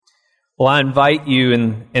Well, I invite you,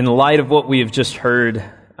 in light of what we have just heard,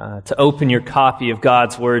 to open your copy of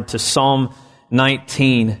God's Word to Psalm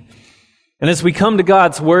 19. And as we come to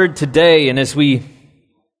God's Word today, and as we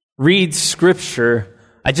read Scripture,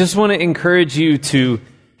 I just want to encourage you to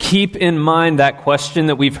keep in mind that question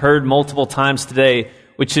that we've heard multiple times today,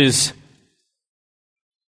 which is,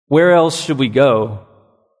 where else should we go?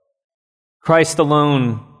 Christ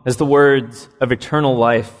alone has the words of eternal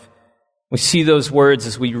life. We see those words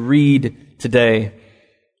as we read today.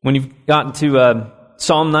 When you've gotten to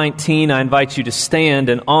Psalm 19, I invite you to stand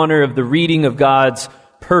in honor of the reading of God's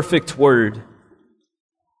perfect word.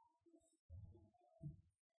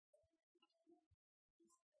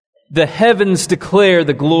 The heavens declare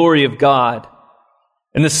the glory of God,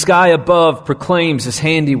 and the sky above proclaims His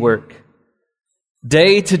handiwork.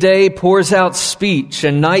 Day to day pours out speech,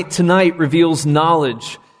 and night to night reveals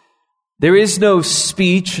knowledge. There is no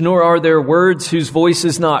speech, nor are there words whose voice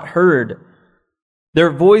is not heard.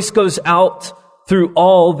 Their voice goes out through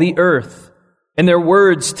all the earth, and their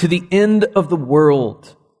words to the end of the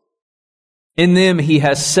world. In them He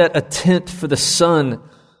has set a tent for the sun,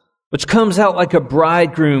 which comes out like a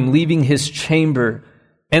bridegroom leaving his chamber,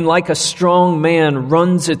 and like a strong man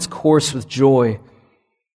runs its course with joy.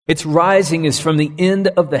 Its rising is from the end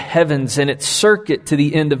of the heavens, and its circuit to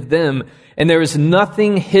the end of them, and there is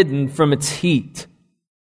nothing hidden from its heat.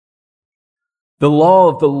 The law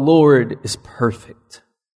of the Lord is perfect,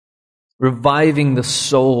 reviving the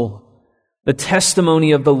soul. The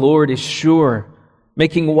testimony of the Lord is sure,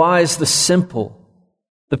 making wise the simple.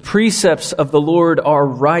 The precepts of the Lord are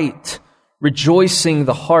right, rejoicing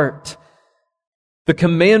the heart. The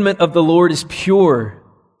commandment of the Lord is pure,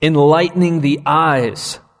 enlightening the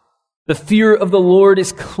eyes. The fear of the Lord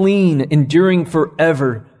is clean, enduring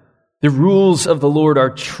forever. The rules of the Lord are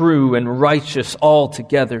true and righteous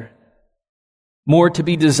altogether. More to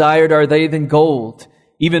be desired are they than gold,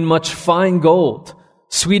 even much fine gold,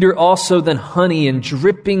 sweeter also than honey and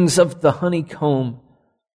drippings of the honeycomb.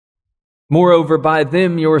 Moreover, by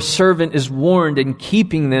them your servant is warned, in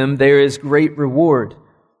keeping them there is great reward.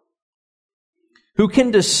 Who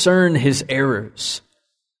can discern his errors?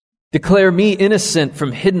 Declare me innocent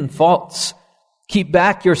from hidden faults. Keep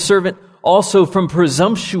back your servant also from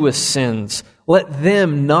presumptuous sins. Let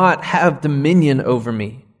them not have dominion over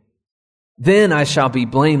me. Then I shall be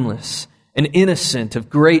blameless and innocent of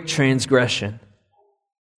great transgression.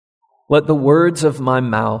 Let the words of my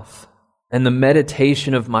mouth and the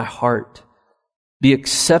meditation of my heart be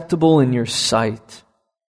acceptable in your sight,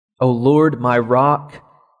 O Lord, my rock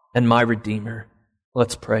and my redeemer.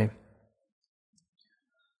 Let's pray.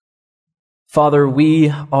 Father, we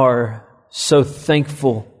are so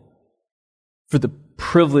thankful for the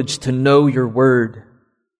privilege to know your word,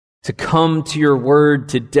 to come to your word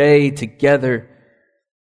today together.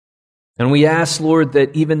 And we ask, Lord,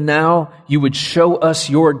 that even now you would show us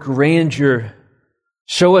your grandeur,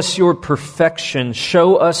 show us your perfection,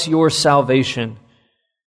 show us your salvation.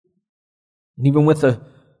 And even with a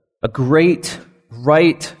great,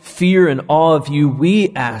 right fear and awe of you, we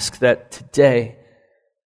ask that today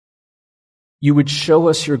you would show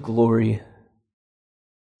us your glory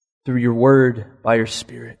through your word by your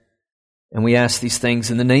Spirit. And we ask these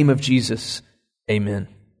things in the name of Jesus. Amen.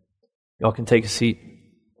 Y'all can take a seat.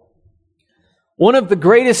 One of the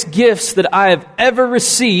greatest gifts that I have ever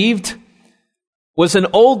received was an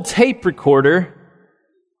old tape recorder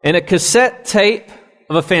and a cassette tape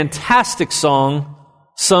of a fantastic song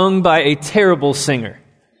sung by a terrible singer.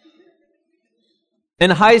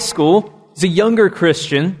 In high school, as a younger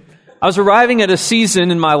Christian, I was arriving at a season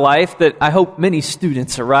in my life that I hope many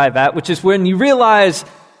students arrive at, which is when you realize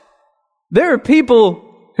there are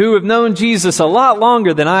people who have known Jesus a lot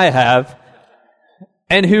longer than I have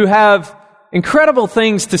and who have incredible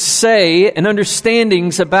things to say and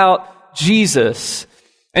understandings about Jesus.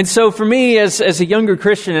 And so for me, as a younger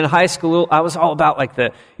Christian in high school, I was all about like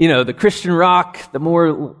the Christian rock, the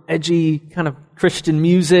more edgy kind of Christian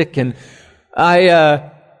music. And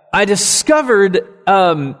I discovered,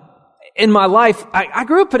 in my life, I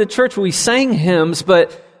grew up in a church where we sang hymns,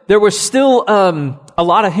 but there were still a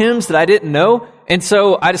lot of hymns that I didn't know. And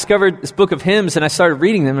so I discovered this book of hymns and I started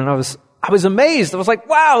reading them, and I was amazed. I was like,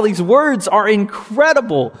 wow, these words are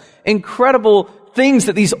incredible things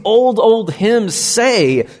that these old hymns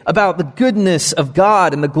say about the goodness of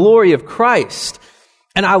God and the glory of Christ.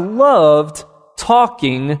 And I loved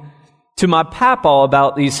talking to my papaw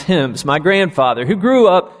about these hymns. My grandfather, who grew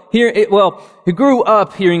up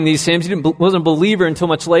hearing these hymns. He wasn't a believer until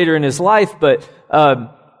much later in his life, but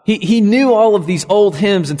he knew all of these old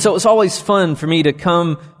hymns, and so it was always fun for me to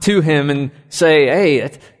come to him and say, "Hey,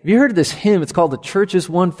 have you heard of this hymn? It's called The Church's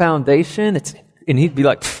One Foundation." And he'd be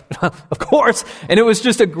like, "Of course." And it was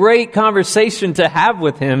just a great conversation to have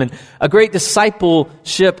with him and a great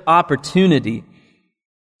discipleship opportunity.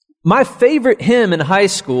 My favorite hymn in high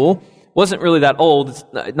school wasn't really that old. It's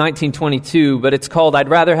 1922, but it's called "I'd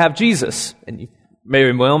Rather Have Jesus." And you may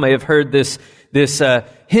have heard this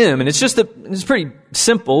hymn. And it's pretty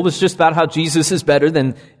simple. It's just about how Jesus is better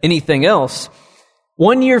than anything else.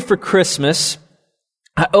 One year for Christmas,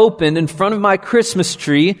 I opened in front of my Christmas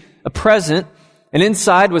tree a present, and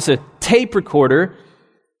inside was a tape recorder,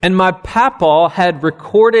 and my papaw had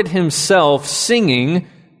recorded himself singing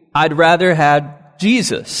 "I'd Rather Have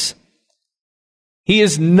Jesus." He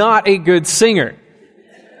is not a good singer.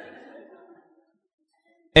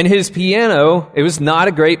 And his piano, it was not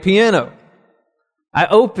a great piano. I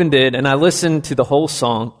opened it and I listened to the whole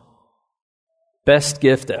song. Best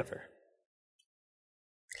gift ever.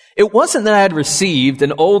 It wasn't that I had received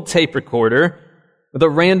an old tape recorder with a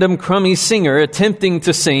random crummy singer attempting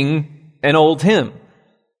to sing an old hymn.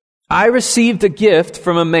 I received a gift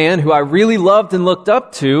from a man who I really loved and looked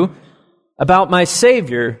up to about my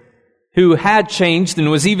Savior, who had changed and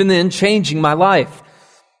was even then changing my life.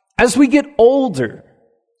 As we get older,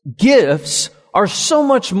 gifts are so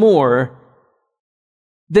much more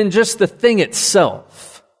than just the thing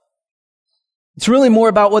itself. It's really more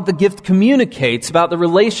about what the gift communicates, about the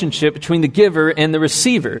relationship between the giver and the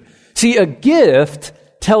receiver. See, a gift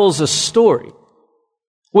tells a story.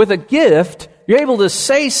 With a gift, you're able to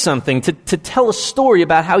say something, to tell a story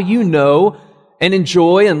about how you know and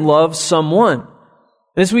enjoy and love someone.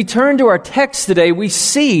 And as we turn to our text today, we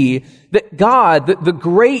see that God, the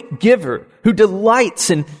great giver who delights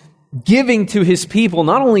in giving to his people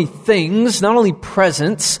not only things, not only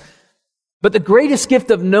presents, but the greatest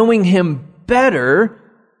gift of knowing him better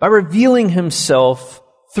by revealing himself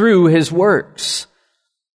through his works.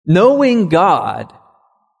 Knowing God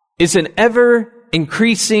is an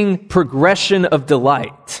ever-increasing progression of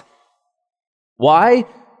delight. Why?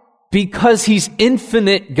 Because he's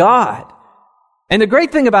infinite God. And the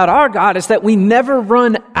great thing about our God is that we never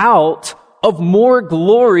run out of more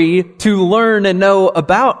glory to learn and know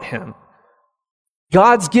about him.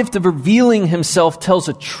 God's gift of revealing himself tells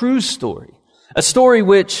a true story, a story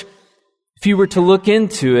which, if you were to look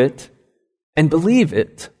into it and believe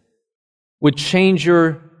it, would change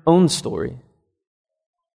your own story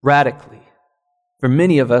radically. For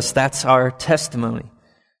many of us, that's our testimony.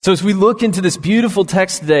 So as we look into this beautiful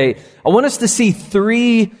text today, I want us to see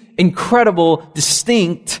three incredible,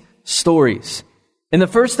 distinct stories. And the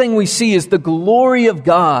first thing we see is the glory of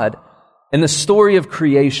God and the story of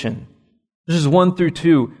creation. Verses 1 through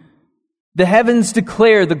 2. The heavens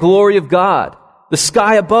declare the glory of God. The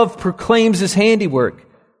sky above proclaims his handiwork.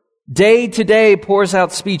 Day to day pours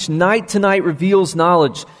out speech. Night to night reveals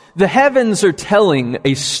knowledge. The heavens are telling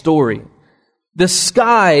a story. The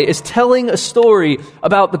sky is telling a story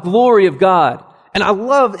about the glory of God. And I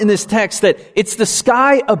love in this text that it's the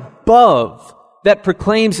sky above that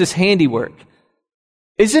proclaims his handiwork.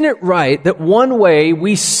 Isn't it right that one way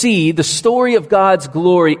we see the story of God's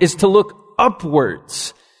glory is to look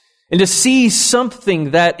upwards and to see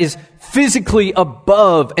something that is physically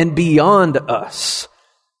above and beyond us?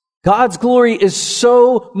 God's glory is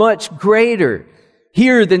so much greater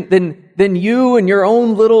here than you and your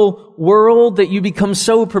own little world that you become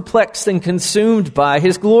so perplexed and consumed by.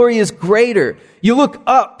 His glory is greater. You look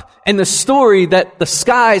up, and the story that the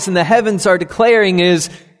skies and the heavens are declaring is,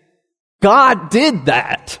 God did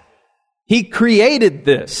that. He created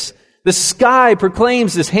this. The sky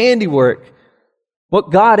proclaims his handiwork.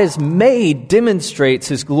 What God has made demonstrates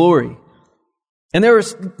his glory. And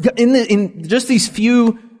there's in just these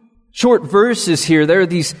few short verses here, there are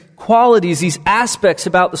these qualities, these aspects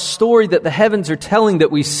about the story that the heavens are telling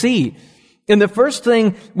that we see. And the first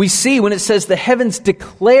thing we see when it says the heavens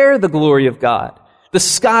declare the glory of God, the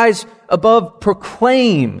skies above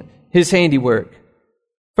proclaim his handiwork.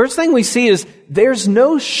 First thing we see is there's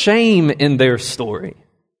no shame in their story.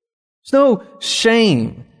 There's no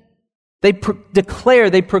shame. They declare,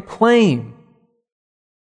 they proclaim.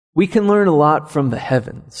 We can learn a lot from the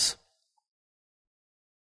heavens.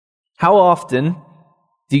 How often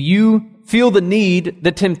do you feel the need,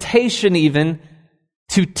 the temptation even,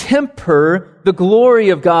 to temper the glory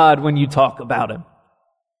of God when you talk about him?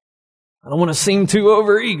 I don't want to seem too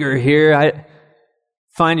overeager here. I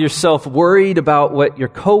find yourself worried about what your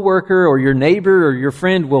coworker or your neighbor or your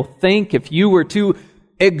friend will think if you were to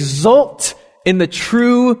exult in the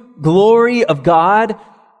true glory of God.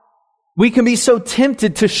 We can be so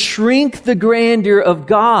tempted to shrink the grandeur of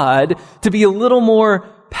God to be a little more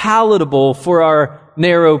palatable for our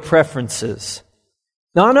narrow preferences.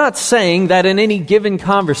 Now, I'm not saying that in any given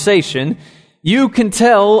conversation, you can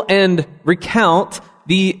tell and recount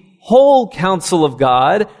the whole counsel of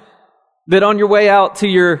God, that on your way out to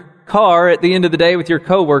your car at the end of the day with your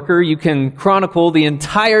coworker, you can chronicle the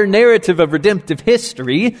entire narrative of redemptive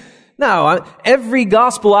history. No, every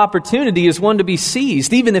gospel opportunity is one to be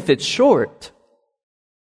seized, even if it's short.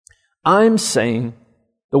 I'm saying,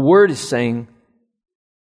 the Word is saying,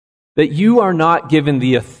 that you are not given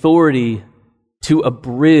the authority to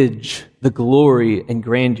abridge the glory and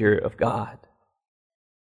grandeur of God.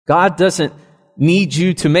 God doesn't need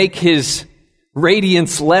you to make His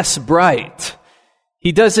radiance less bright.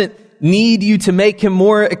 He doesn't need you to make Him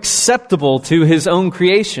more acceptable to His own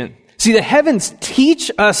creation. See, the heavens teach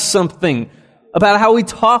us something about how we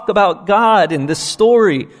talk about God in this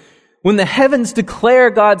story. When the heavens declare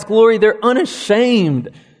God's glory, they're unashamed.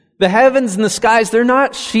 The heavens and the skies, they're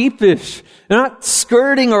not sheepish. They're not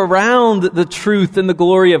skirting around the truth and the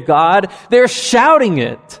glory of God. They're shouting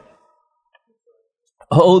it.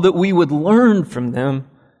 Oh, that we would learn from them.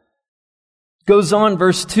 Goes on,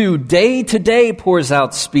 verse 2, day to day pours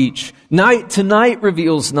out speech. Night to night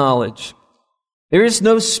reveals knowledge. There is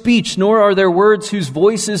no speech, nor are there words whose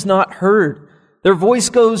voice is not heard. Their voice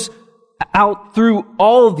goes out through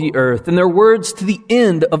all the earth, and their words to the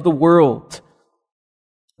end of the world.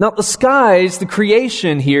 Now, the skies, the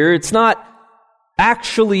creation here, it's not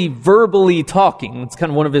actually verbally talking. It's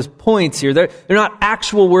kind of one of his points here. They're not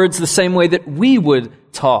actual words the same way that we would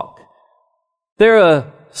talk. They're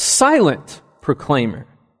a silent proclaimer.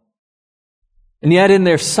 And yet in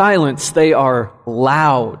their silence, they are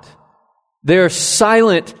loud. Their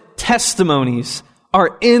silent testimonies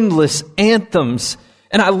are endless anthems.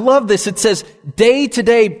 And I love this. It says, day to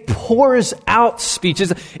day pours out speech.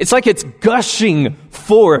 It's like it's gushing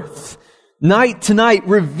forth. Night to night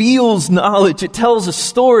reveals knowledge. It tells a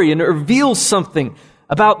story and it reveals something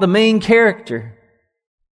about the main character.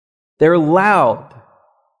 They're loud.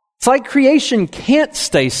 It's like creation can't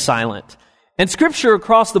stay silent. And Scripture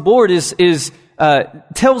across the board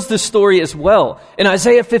tells this story as well. In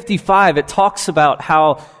Isaiah 55, it talks about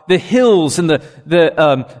how the hills and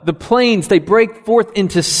the plains, they break forth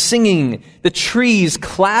into singing, the trees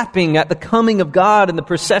clapping at the coming of God and the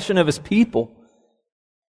procession of His people.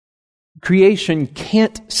 Creation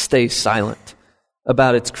can't stay silent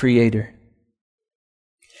about its Creator.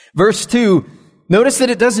 Verse 2, notice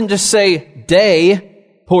that it doesn't just say day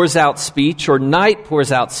pours out speech or night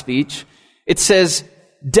pours out speech. It says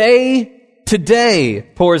day to day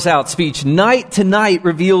pours out speech. Night to night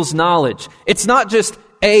reveals knowledge. It's not just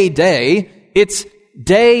a day. It's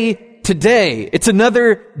day to day. It's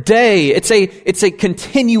another day. It's a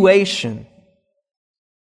continuation.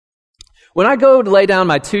 When I go to lay down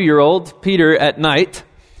my 2-year-old, Peter, at night,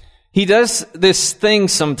 he does this thing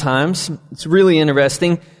sometimes. It's really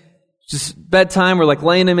interesting. Just bedtime, we're like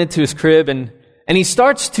laying him into his crib, and he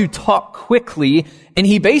starts to talk quickly, and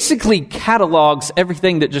he basically catalogs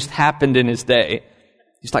everything that just happened in his day.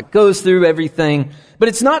 He's like goes through everything. But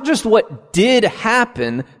it's not just what did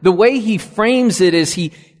happen. The way he frames it is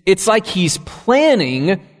it's like he's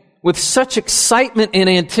planning with such excitement and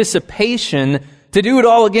anticipation to do it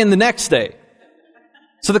all again the next day.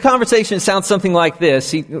 So the conversation sounds something like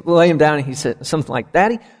this. He lay him down and he said something like,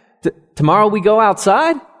 Daddy, tomorrow we go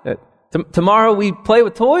outside? Tomorrow we play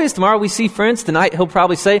with toys? Tomorrow we see friends? Tonight he'll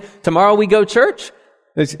probably say, tomorrow we go church?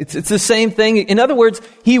 It's the same thing. In other words,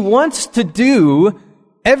 he wants to do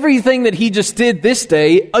everything that he just did this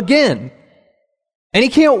day again. And he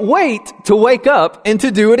can't wait to wake up and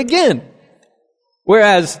to do it again.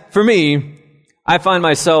 Whereas for me, I find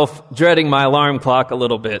myself dreading my alarm clock a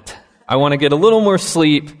little bit. I want to get a little more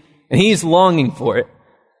sleep, and he's longing for it.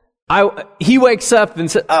 He wakes up and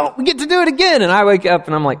says, oh, we get to do it again. And I wake up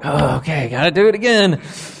and I'm like, oh, okay, gotta do it again.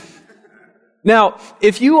 Now,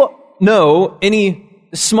 if you know any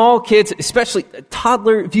small kids, especially a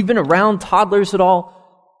toddler, if you've been around toddlers at all,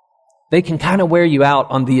 they can kind of wear you out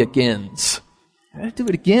on the agains. I do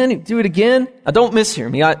it again, do it again. I don't mishear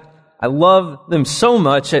me. I love them so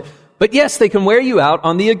much. But yes, they can wear you out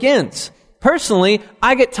on the agains. Personally,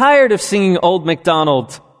 I get tired of singing Old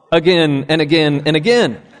MacDonald again and again and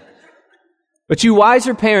again. But you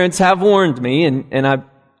wiser parents have warned me, and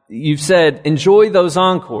you've said, enjoy those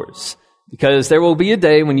encores, because there will be a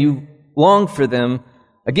day when you long for them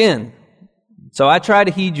again. So I try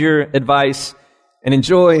to heed your advice and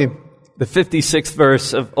enjoy the 56th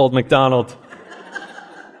verse of Old MacDonald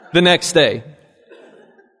the next day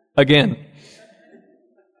again.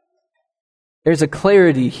 There's a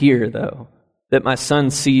clarity here, though, that my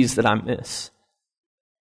son sees that I miss.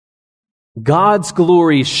 God's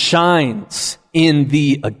glory shines in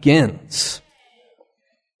the agains.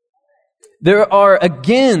 There are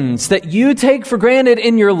agains that you take for granted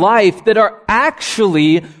in your life that are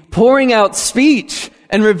actually pouring out speech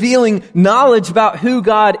and revealing knowledge about who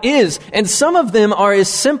God is. And some of them are as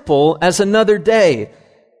simple as another day.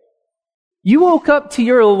 You woke up to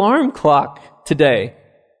your alarm clock today.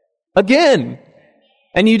 Again.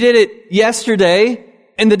 And you did it yesterday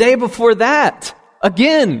and the day before that.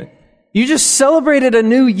 Again. You just celebrated a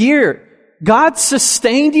new year. God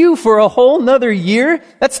sustained you for a whole nother year?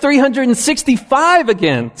 That's 365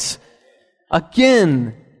 agains.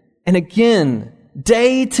 Again and again.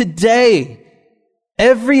 Day to day.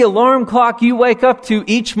 Every alarm clock you wake up to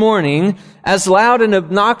each morning, as loud and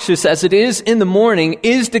obnoxious as it is in the morning,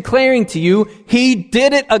 is declaring to you, He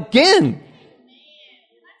did it again.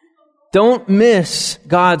 Don't miss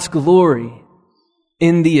God's glory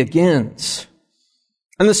in the agains.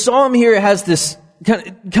 And the psalm here has this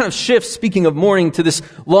kind of shift, speaking of morning, to this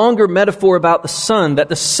longer metaphor about the sun, that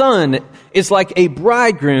the sun is like a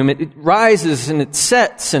bridegroom. It rises and it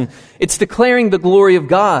sets, and it's declaring the glory of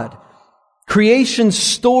God. Creation's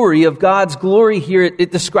story of God's glory here,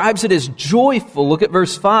 it describes it as joyful. Look at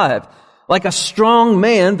verse 5. Like a strong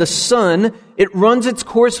man, the sun, it runs its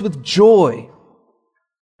course with joy.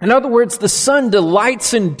 In other words, the sun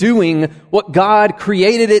delights in doing what God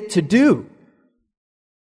created it to do.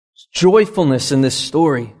 There's joyfulness in this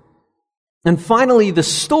story. And finally, the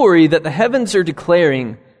story that the heavens are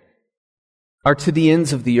declaring are to the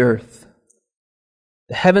ends of the earth.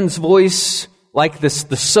 The heavens' voice, like this,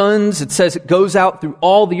 the sun's, it says it goes out through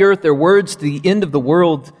all the earth, their words to the end of the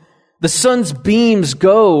world. The sun's beams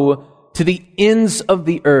go to the ends of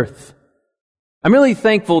the earth. I'm really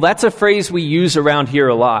thankful. That's a phrase we use around here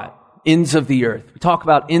a lot. Ends of the earth. We talk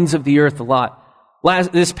about ends of the earth a lot.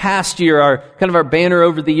 This past year, our banner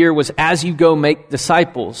over the year was "As you go, make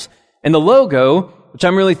disciples." And the logo, which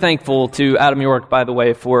I'm really thankful to Adam York, by the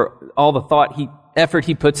way, for all the effort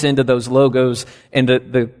he puts into those logos and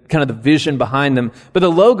the kind of the vision behind them. But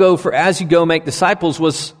the logo for "As you go, make disciples"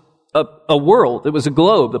 was a world. It was a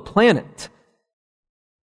globe, a planet.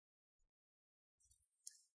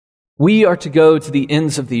 We are to go to the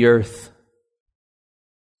ends of the earth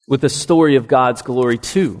with the story of God's glory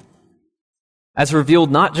too, as revealed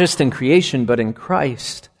not just in creation, but in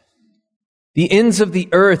Christ. The ends of the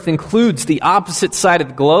earth includes the opposite side of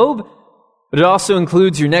the globe, but it also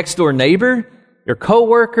includes your next door neighbor, your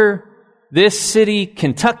coworker, this city,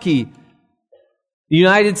 Kentucky, the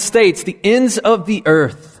United States, the ends of the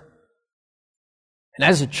earth. And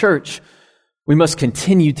as a church, we must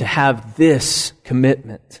continue to have this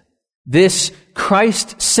commitment. This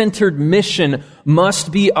Christ-centered mission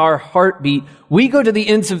must be our heartbeat. We go to the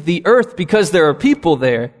ends of the earth because there are people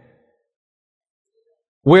there.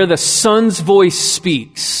 Where the Son's voice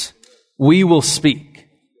speaks, we will speak.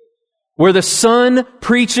 Where the Son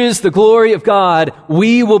preaches the glory of God,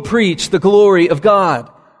 we will preach the glory of God.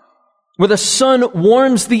 Where the sun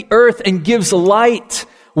warms the earth and gives light,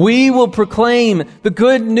 we will proclaim the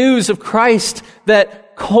good news of Christ,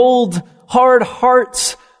 that cold, hard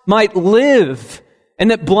hearts might live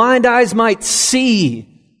and that blind eyes might see.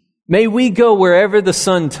 May we go wherever the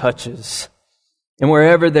sun touches and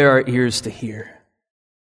wherever there are ears to hear.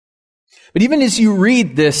 But even as you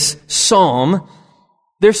read this psalm,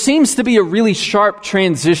 there seems to be a really sharp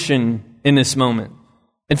transition in this moment.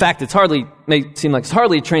 In fact, may seem like it's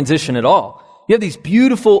hardly a transition at all. You have these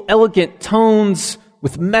beautiful, elegant tones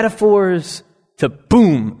with metaphors to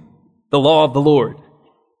boom, the law of the Lord.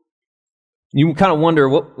 You kind of wonder,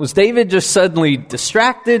 was David just suddenly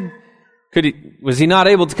distracted? Was he not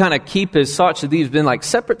able to kind of keep his thoughts? Should these have been like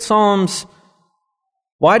separate psalms?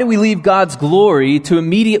 Why do we leave God's glory to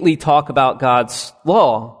immediately talk about God's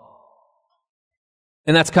law?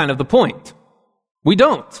 And that's kind of the point. We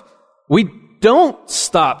don't. We don't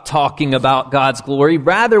stop talking about God's glory.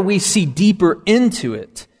 Rather, we see deeper into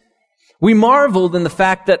it. We marveled in the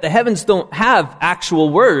fact that the heavens don't have actual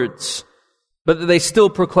words, but that they still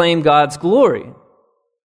proclaim God's glory.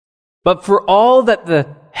 But for all that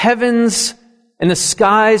the heavens and the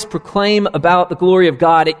skies proclaim about the glory of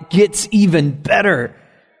God, it gets even better.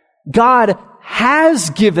 God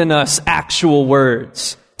has given us actual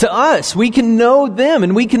words to us. We can know them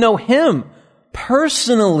and we can know Him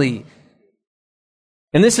personally.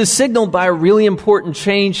 And this is signaled by a really important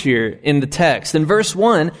change here in the text. In verse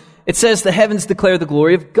 1, it says the heavens declare the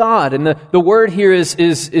glory of God. And the word here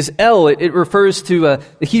is El. It refers to,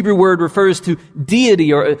 the Hebrew word refers to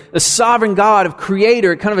deity or a sovereign God of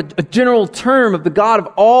creator, kind of a general term of the God of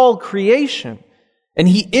all creation. And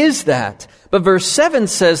He is that. But verse 7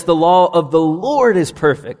 says the law of the Lord is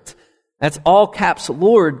perfect. That's all caps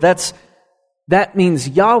Lord. That means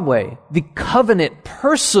Yahweh, the covenant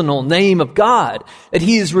personal name of God that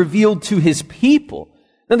He has revealed to His people.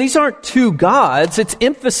 Now, these aren't two gods. It's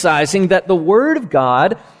emphasizing that the Word of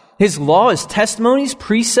God, His law, His testimonies,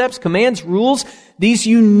 precepts, commands, rules, these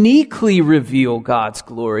uniquely reveal God's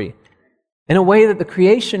glory in a way that the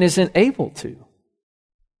creation isn't able to.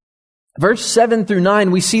 Verse 7 through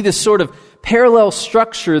 9, we see this sort of parallel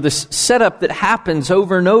structure, this setup that happens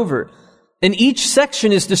over and over. And each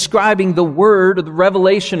section is describing the word or the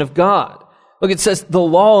revelation of God. Look, it says the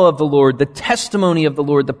law of the Lord, the testimony of the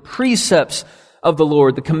Lord, the precepts of the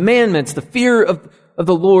Lord, the commandments, the fear of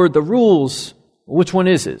the Lord, the rules. Which one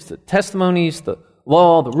is it? The testimonies, the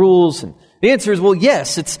law, the rules? And the answer is, well,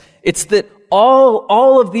 yes, it's that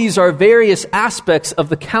all of these are various aspects of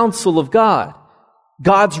the counsel of God.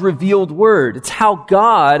 God's revealed word. It's how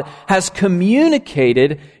God has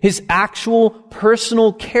communicated His actual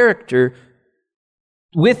personal character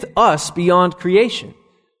with us beyond creation.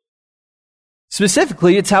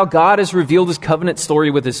 Specifically, it's how God has revealed His covenant story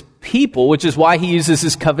with His people, which is why He uses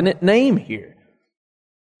His covenant name here.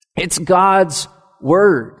 It's God's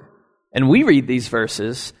word. And we read these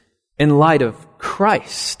verses in light of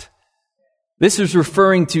Christ. This is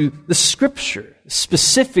referring to the Scripture, the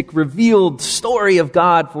specific revealed story of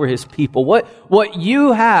God for His people. What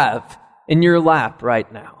you have in your lap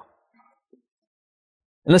right now.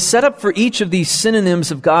 And the setup for each of these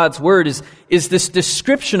synonyms of God's Word is this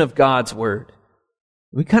description of God's Word.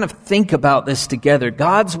 We kind of think about this together.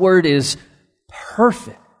 God's Word is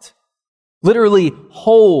perfect, literally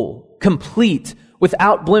whole, complete,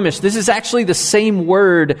 without blemish. This is actually the same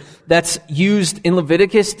word that's used in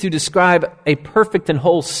Leviticus to describe a perfect and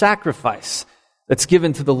whole sacrifice that's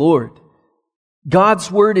given to the Lord.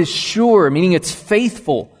 God's Word is sure, meaning it's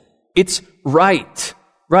faithful. It's right.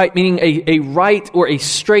 Right, meaning a right or a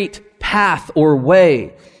straight path or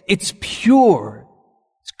way. It's pure.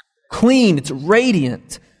 It's clean. It's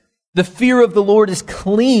radiant. The fear of the Lord is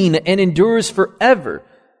clean and endures forever.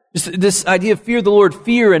 This idea of fear of the Lord,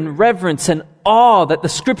 fear and reverence and awe that the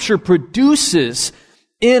Scripture produces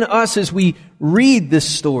in us as we read this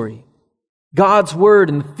story. God's Word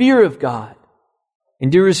and the fear of God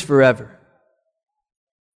endures forever.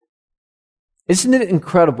 Isn't it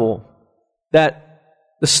incredible that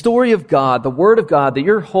the story of God, the Word of God that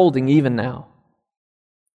you're holding even now,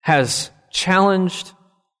 has challenged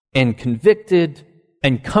and convicted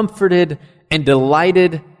and comforted and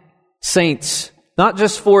delighted saints, not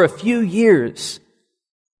just for a few years,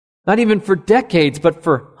 not even for decades, but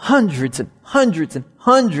for hundreds and hundreds and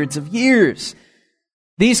hundreds of years.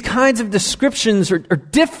 These kinds of descriptions are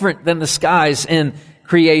different than the skies and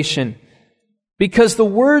creation, because the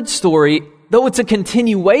Word story, though it's a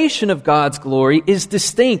continuation of God's glory, is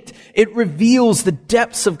distinct. It reveals the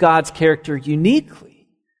depths of God's character uniquely.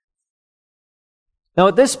 Now,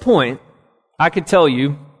 at this point, I could tell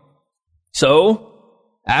you, so,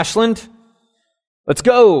 Ashland, let's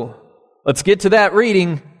go. Let's get to that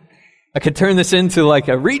reading. I could turn this into like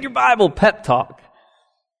a read your Bible pep talk.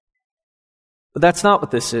 But that's not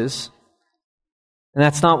what this is. And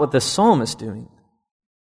that's not what this psalm is doing.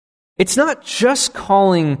 It's not just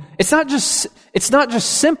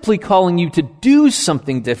simply calling you to do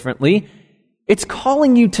something differently. It's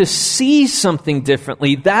calling you to see something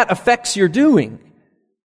differently that affects your doing.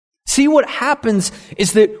 See, what happens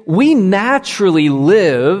is that we naturally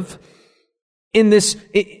live in this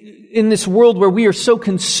world where we are so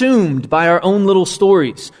consumed by our own little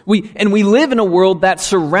stories. We live in a world that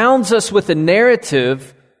surrounds us with a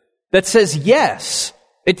narrative that says yes.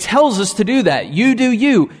 It tells us to do that. You do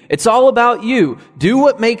you. It's all about you. Do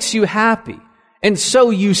what makes you happy. And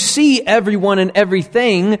so you see everyone and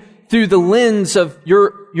everything through the lens of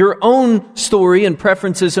your own story and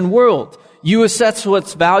preferences and world. You assess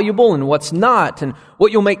what's valuable and what's not, and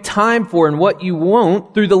what you'll make time for and what you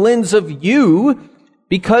won't through the lens of you,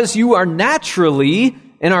 because you are naturally,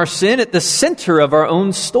 in our sin, at the center of our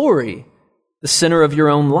own story, the center of your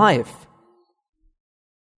own life.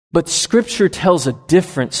 But Scripture tells a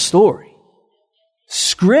different story.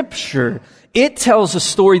 Scripture, it tells a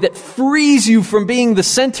story that frees you from being the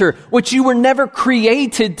center, which you were never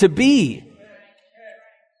created to be.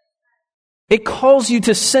 It calls you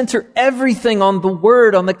to center everything on the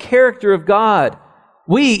Word, on the character of God.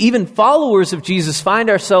 We, even followers of Jesus, find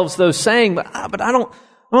ourselves though saying, but I don't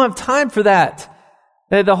have time for that.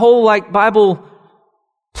 The whole Bible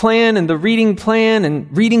plan and the reading plan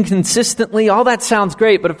and reading consistently, all that sounds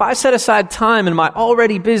great. But if I set aside time in my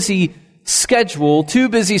already busy schedule, too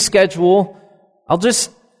busy schedule,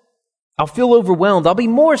 I'll feel overwhelmed. I'll be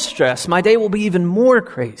more stressed. My day will be even more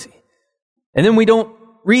crazy. And then we don't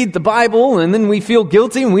read the Bible, and then we feel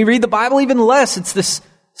guilty, and we read the Bible even less. It's this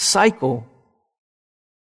cycle.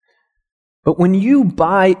 But when you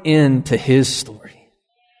buy into His story,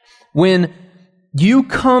 when you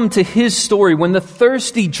come to His story, when the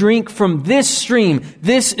thirsty drink from this stream,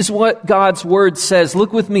 this is what God's Word says.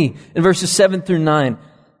 Look with me in verses 7 through 9.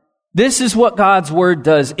 This is what God's Word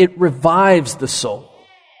does. It revives the soul.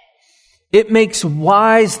 It makes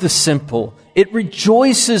wise the simple. It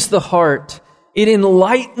rejoices the heart. It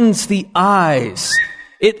enlightens the eyes.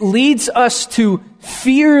 It leads us to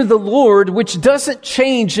fear the Lord, which doesn't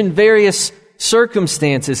change in various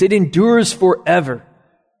circumstances. It endures forever.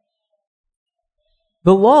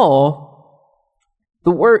 The law,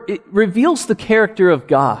 the Word, it reveals the character of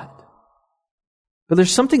God. But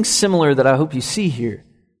there's something similar that I hope you see here.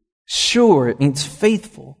 Sure, it means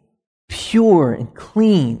faithful, pure and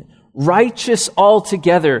clean, righteous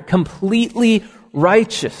altogether, completely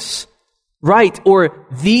righteous, right, or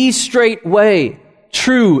the straight way,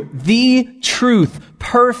 true, the truth,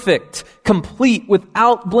 perfect, complete,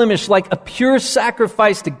 without blemish, like a pure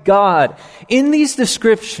sacrifice to God. In these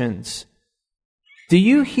descriptions, do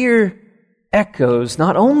you hear echoes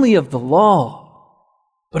not only of the law,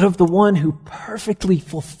 but of the one who perfectly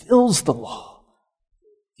fulfills the law?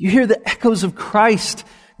 You hear the echoes of Christ.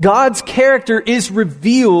 God's character is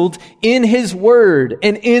revealed in His Word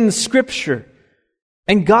and in Scripture.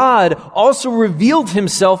 And God also revealed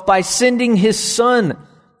Himself by sending His Son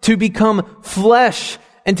to become flesh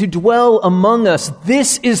and to dwell among us.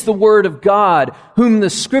 This is the Word of God, whom the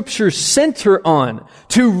Scriptures center on.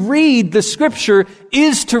 To read the Scripture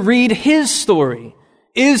is to read His story,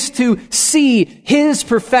 is to see His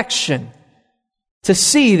perfection, to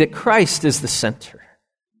see that Christ is the center.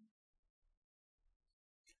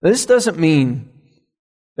 This doesn't mean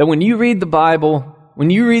that when you read the Bible, when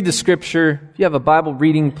you read the Scripture, if you have a Bible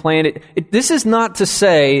reading plan, this is not to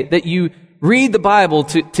say that you read the Bible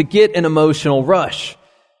to get an emotional rush.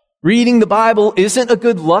 Reading the Bible isn't a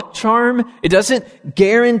good luck charm. It doesn't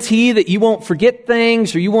guarantee that you won't forget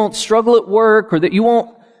things or you won't struggle at work or that you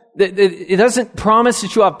won't, it doesn't promise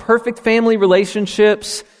that you'll have perfect family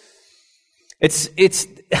relationships.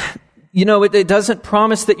 It doesn't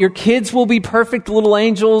promise that your kids will be perfect little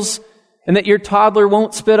angels and that your toddler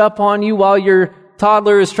won't spit up on you while your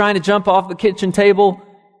toddler is trying to jump off the kitchen table.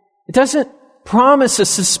 It doesn't promise a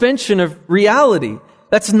suspension of reality.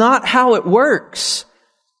 That's not how it works.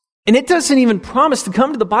 And it doesn't even promise to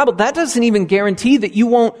come to the Bible. That doesn't even guarantee that you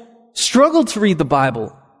won't struggle to read the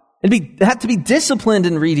Bible and have to be disciplined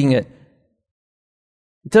in reading it.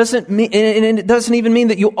 It doesn't even mean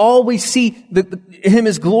that you always see Him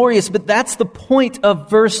as glorious, but that's the point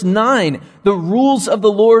of verse 9. The rules of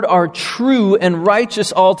the Lord are true and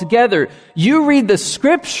righteous altogether. You read the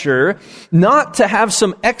Scripture not to have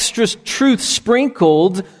some extra truth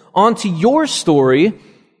sprinkled onto your story,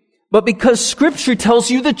 but because Scripture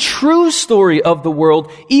tells you the true story of the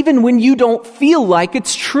world, even when you don't feel like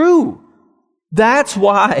it's true. That's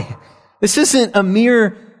why. This isn't a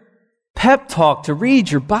mere pep talk to read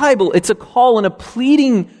your Bible. It's a call and a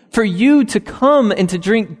pleading for you to come and to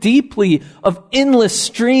drink deeply of endless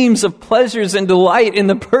streams of pleasures and delight in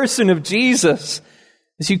the person of Jesus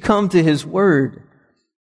as you come to His Word.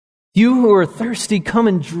 You who are thirsty, come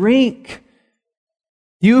and drink.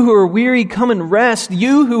 You who are weary, come and rest.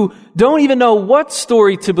 You who don't even know what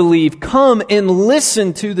story to believe, come and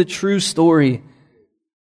listen to the true story.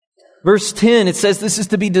 Verse 10, it says this is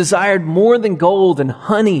to be desired more than gold and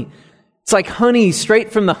honey. It's like honey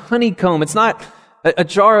straight from the honeycomb. It's not a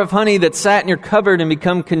jar of honey that sat in your cupboard and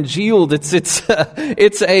become congealed.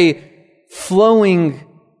 It's a flowing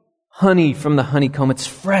honey from the honeycomb. It's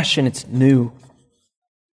fresh and it's new.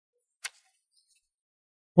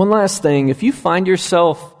 One last thing. If you find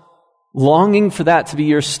yourself longing for that to be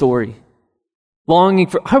your story,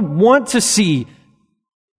 I want to see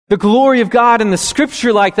the glory of God in the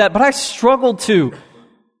Scripture like that, but I struggle to.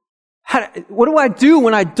 What do I do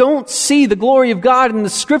when I don't see the glory of God in the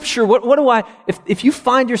Scripture? If you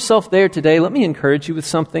find yourself there today, let me encourage you with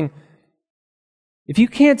something. If you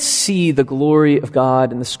can't see the glory of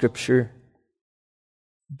God in the Scripture,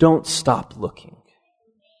 don't stop looking.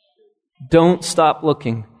 Don't stop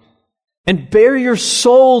looking. And bare your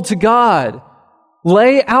soul to God.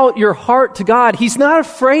 Lay out your heart to God. He's not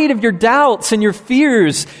afraid of your doubts and your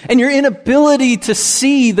fears and your inability to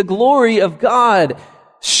see the glory of God.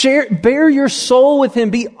 Bare your soul with Him.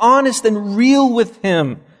 Be honest and real with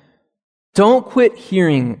Him. Don't quit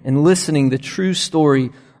hearing and listening the true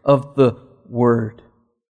story of the Word.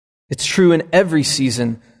 It's true in every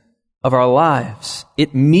season of our lives.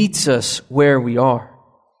 It meets us where we are.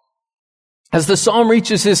 As the psalm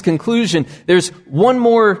reaches its conclusion, there's one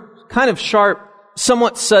more kind of sharp,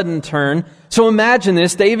 somewhat sudden turn. So imagine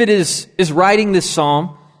this. David is writing this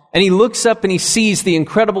psalm, and he looks up and he sees the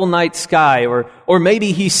incredible night sky, or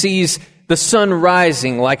maybe he sees the sun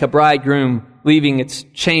rising like a bridegroom leaving its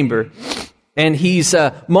chamber. And he's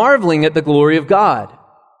marveling at the glory of God.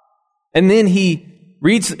 And then as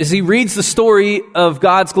he reads the story of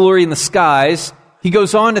God's glory in the skies, he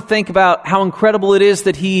goes on to think about how incredible it is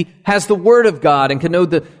that he has the Word of God and can know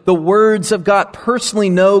the words of God, personally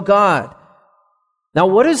know God. Now,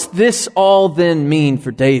 what does this all then mean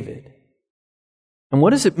for David? And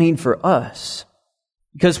what does it mean for us?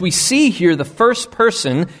 Because we see here the first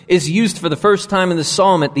person is used for the first time in the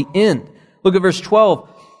psalm at the end. Look at verse 12.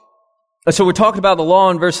 So we're talking about the law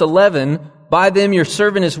in verse 11. By them your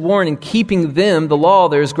servant is warned, in keeping them, the law,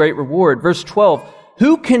 there is great reward. Verse 12.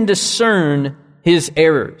 Who can discern his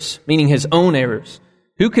errors? Meaning his own errors.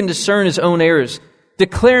 Who can discern his own errors?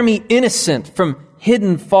 Declare me innocent from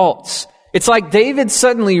hidden faults. It's like David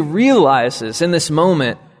suddenly realizes in this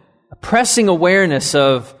moment a pressing awareness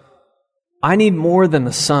of, I need more than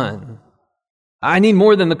the sun. I need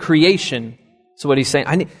more than the creation. So what he's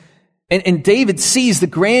saying, and David sees the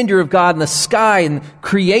grandeur of God in the sky and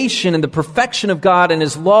creation and the perfection of God and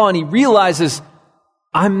His law, and he realizes,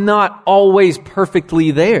 I'm not always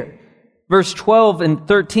perfectly there. Verse 12 and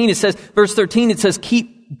 13, it says,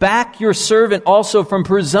 keep back your servant also from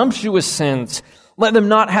presumptuous sins. Let them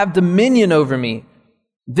not have dominion over me.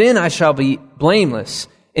 Then I shall be blameless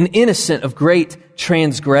and innocent of great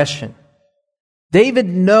transgression. David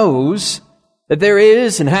knows that there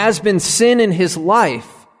is and has been sin in his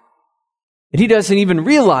life that he doesn't even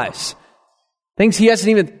realize. Things he hasn't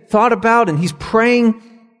even thought about, and he's praying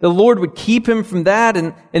the Lord would keep him from that.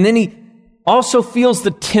 And then he also feels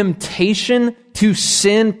the temptation to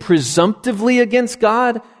sin presumptively against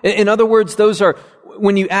God. In other words, those are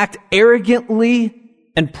when you act arrogantly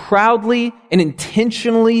and proudly and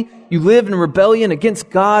intentionally, you live in rebellion against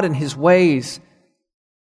God and His ways.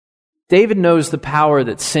 David knows the power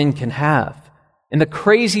that sin can have and the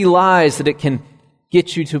crazy lies that it can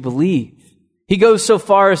get you to believe. He goes so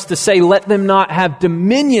far as to say, let them not have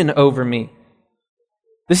dominion over me.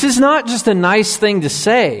 This is not just a nice thing to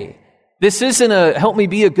say. This isn't a help me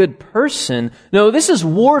be a good person. No, this is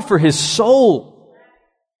war for his soul.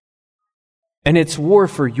 And it's war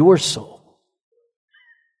for your soul.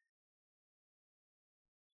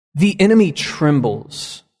 The enemy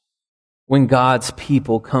trembles when God's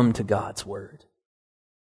people come to God's word.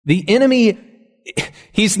 The enemy,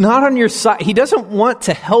 he's not on your side. He doesn't want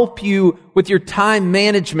to help you with your time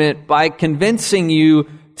management by convincing you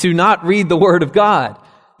to not read the Word of God.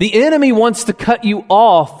 The enemy wants to cut you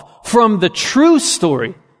off from the true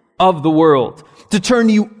story of the world, to turn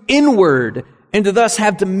you inward and to thus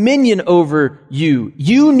have dominion over you.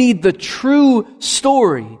 You need the true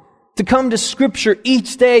story to come to Scripture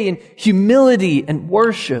each day in humility and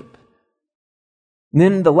worship. And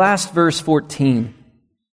then the last verse 14.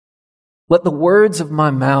 Let the words of my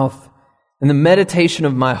mouth and the meditation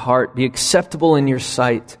of my heart be acceptable in your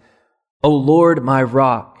sight, O Lord, my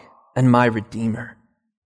rock and my redeemer.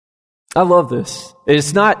 I love this.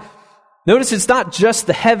 Notice it's not just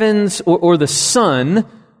the heavens or the sun,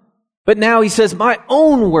 but now he says, my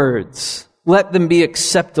own words, let them be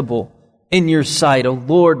acceptable in your sight, O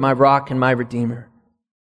Lord, my rock and my redeemer.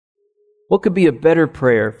 What could be a better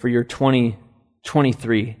prayer for your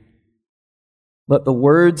 2023? Let the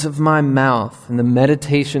words of my mouth and the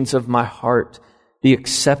meditations of my heart be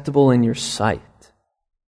acceptable in your sight.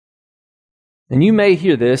 And you may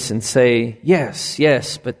hear this and say,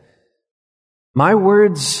 yes, but my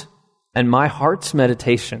words and my heart's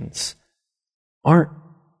meditations aren't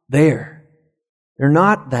there. They're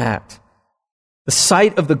not that. The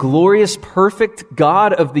sight of the glorious, perfect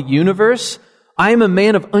God of the universe, I am a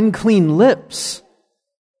man of unclean lips.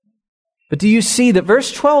 But do you see that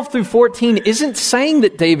verse 12 through 14 isn't saying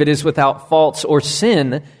that David is without faults or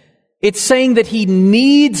sin. It's saying that he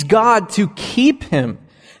needs God to keep him.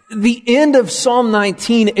 The end of Psalm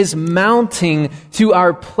 19 is mounting to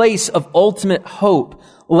our place of ultimate hope.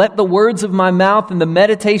 Let the words of my mouth and the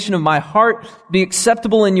meditation of my heart be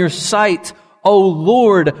acceptable in your sight, O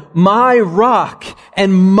Lord, my rock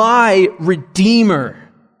and my redeemer.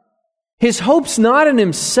 His hope's not in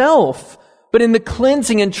himself, but in the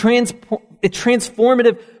cleansing and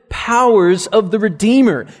transformative powers of the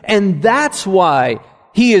Redeemer. And that's why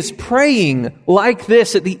he is praying like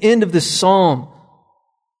this at the end of this psalm.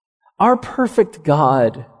 Our perfect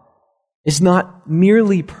God is not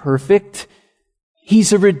merely perfect.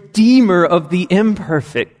 He's a redeemer of the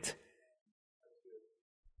imperfect.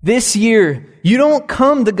 This year, you don't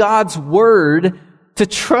come to God's Word to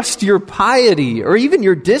trust your piety or even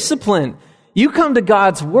your discipline. You come to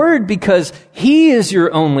God's Word because He is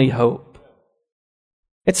your only hope.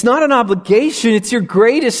 It's not an obligation, it's your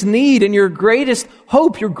greatest need and your greatest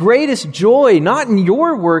hope, your greatest joy, not in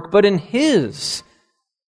your work, but in His.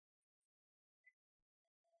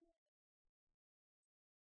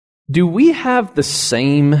 Do we have the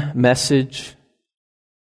same message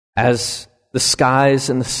as the skies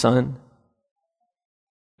and the sun?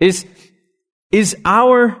 Is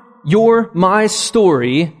your, my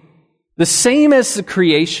story the same as the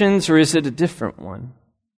creations, or is it a different one?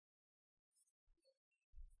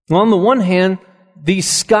 Well, on the one hand, the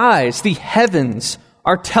skies, the heavens,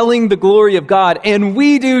 are telling the glory of God, and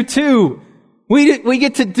we do too. We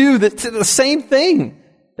get to do the same thing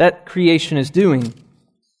that creation is doing.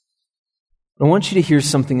 I want you to hear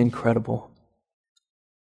something incredible.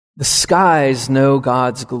 The skies know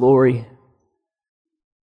God's glory,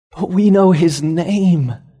 but we know His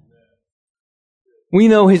name. We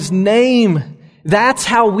know His name. That's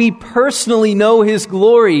how we personally know His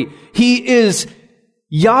glory. He is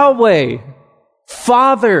Yahweh,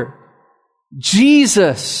 Father,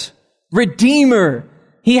 Jesus, Redeemer.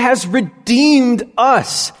 He has redeemed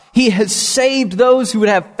us. He has saved those who would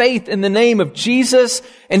have faith in the name of Jesus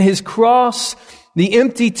and His cross, the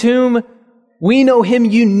empty tomb. We know Him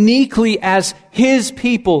uniquely as His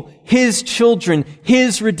people, His children,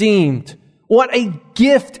 His redeemed. What a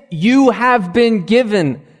gift you have been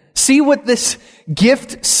given. See what this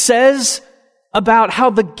gift says about how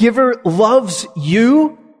the giver loves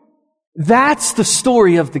you? That's the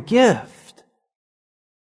story of the gift.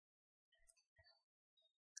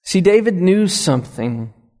 See, David knew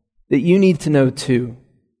something that you need to know too.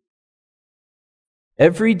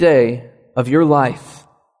 Every day of your life,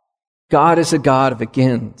 God is a God of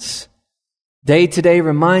agains. Day to day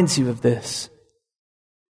reminds you of this.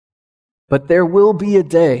 But there will be a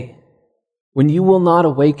day when you will not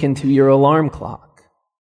awaken to your alarm clock.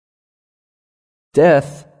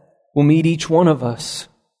 Death will meet each one of us.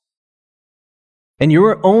 And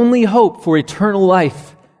your only hope for eternal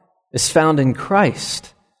life is found in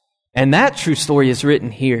Christ. And that true story is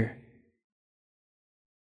written here.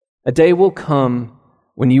 A day will come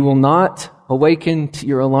when you will not awaken to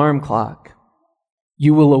your alarm clock.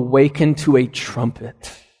 You will awaken to a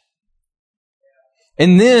trumpet.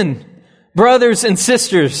 And then, brothers and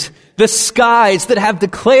sisters, the skies that have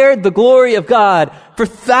declared the glory of God for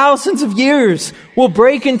thousands of years will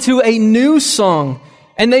break into a new song,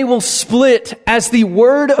 and they will split as the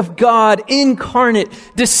Word of God incarnate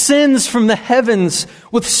descends from the heavens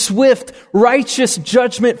with swift, righteous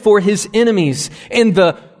judgment for His enemies. And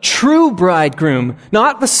the true bridegroom,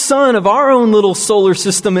 not the son of our own little solar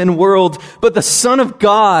system and world, but the Son of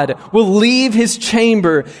God, will leave His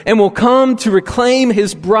chamber and will come to reclaim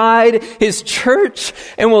His bride, His church,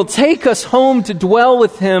 and will take us home to dwell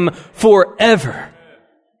with Him forever.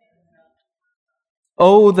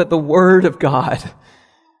 Oh, that the Word of God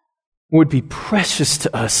would be precious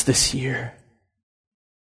to us this year.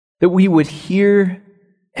 That we would hear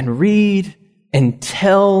and read and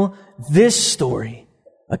tell this story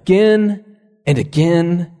again and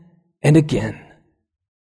again and again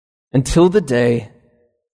until the day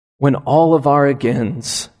when all of our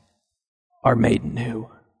agains are made new.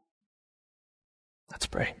 Let's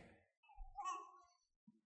pray.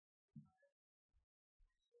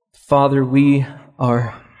 Father, we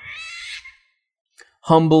are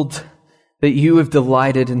humbled that you have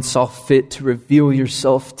delighted and saw fit to reveal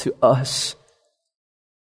yourself to us.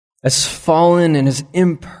 As fallen and as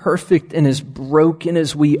imperfect and as broken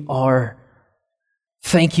as we are,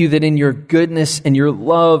 thank you that in your goodness and your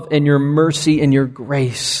love and your mercy and your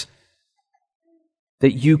grace,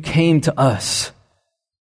 that you came to us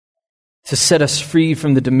to set us free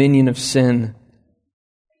from the dominion of sin.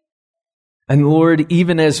 And Lord,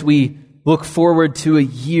 even as we look forward to a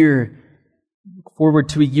year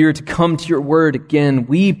to come to your word again,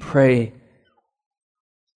 we pray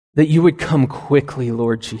that you would come quickly,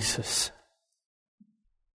 Lord Jesus.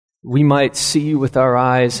 We might see you with our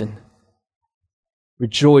eyes and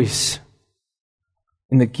rejoice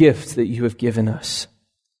in the gift that you have given us.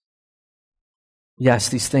 We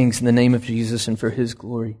ask these things in the name of Jesus and for His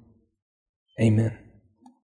glory. Amen.